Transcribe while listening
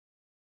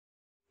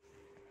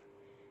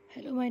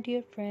Hello my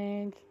dear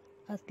friends,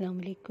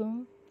 Assalamu alaikum.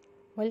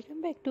 Welcome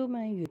back to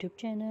my YouTube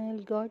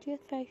channel Gorgeous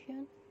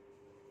Fashion.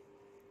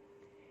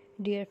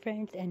 Dear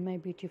friends and my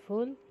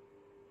beautiful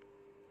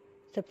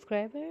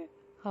subscriber,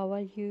 how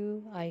are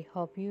you? I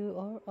hope you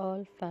are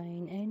all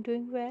fine and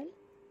doing well.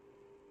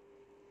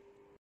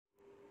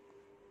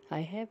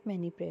 I have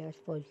many prayers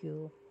for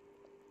you.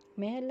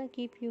 May Allah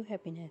keep you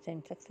happiness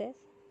and success.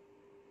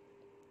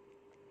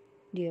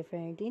 Dear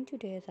friend, in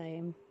today's I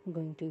am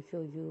going to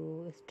show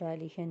you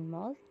stylish and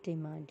most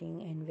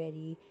demanding and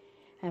very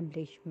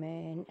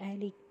embellishment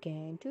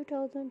elegant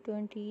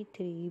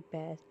 2023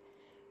 best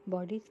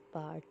bodice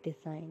part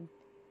design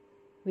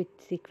with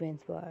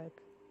sequence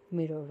work,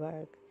 mirror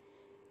work,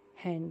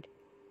 hand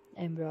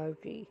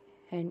embroidery,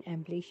 hand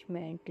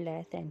embellishment,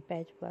 lace and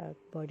patchwork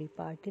body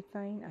part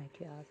design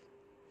ideas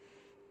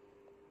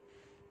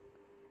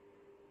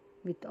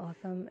with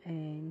awesome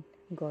and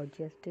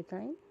gorgeous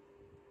design,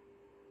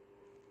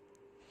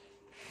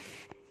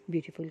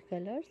 beautiful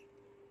colors,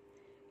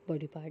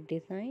 body part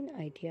design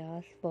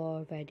ideas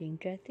for wedding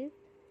dresses,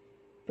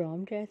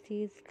 prom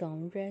dresses,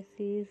 gown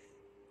dresses,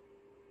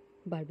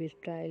 Barbie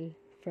style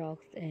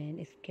frocks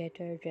and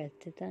skater dress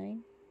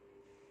design.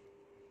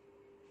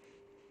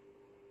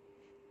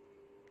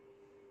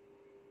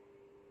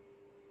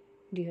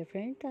 Dear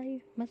friends, I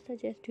must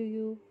suggest to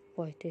you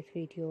watch this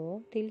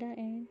video till the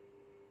end.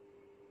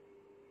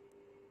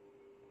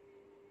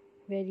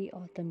 Very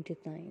awesome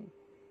design.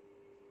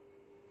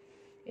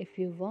 If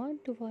you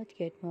want to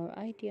get more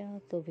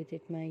ideas, so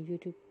visit my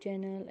YouTube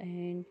channel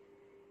and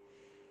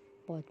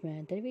watch my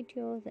other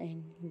videos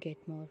and get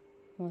more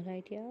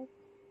ideas.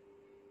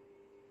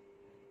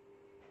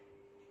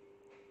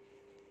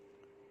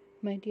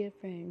 My dear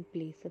friend,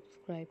 please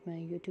subscribe my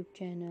YouTube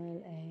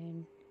channel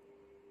and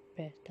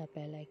press the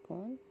bell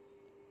icon.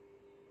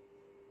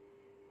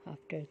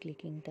 After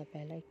clicking the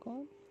bell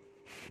icon,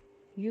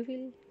 you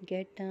will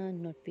get a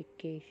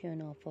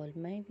notification of all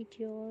my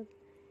videos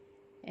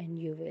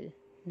and you will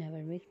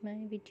never miss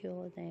my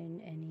videos and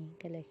any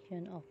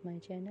collection of my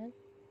channel.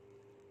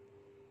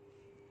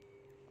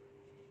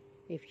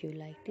 If you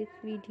like this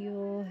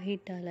video,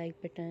 hit the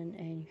like button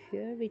and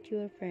share with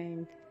your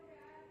friends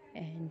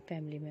and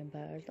family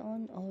members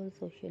on all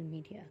social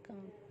media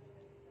accounts.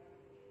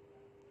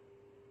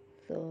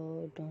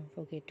 So don't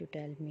forget to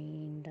tell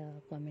me in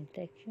the comment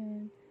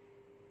section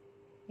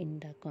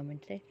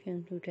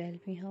to tell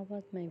me how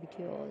was my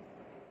videos.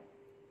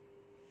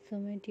 So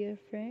my dear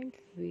friends,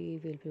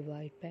 we will be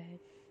right back.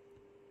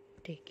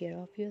 Take care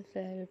of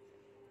yourself.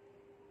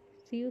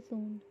 See you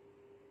soon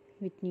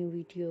with new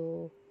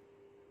video,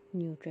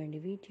 new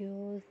trendy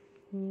videos,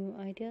 new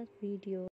ideas videos.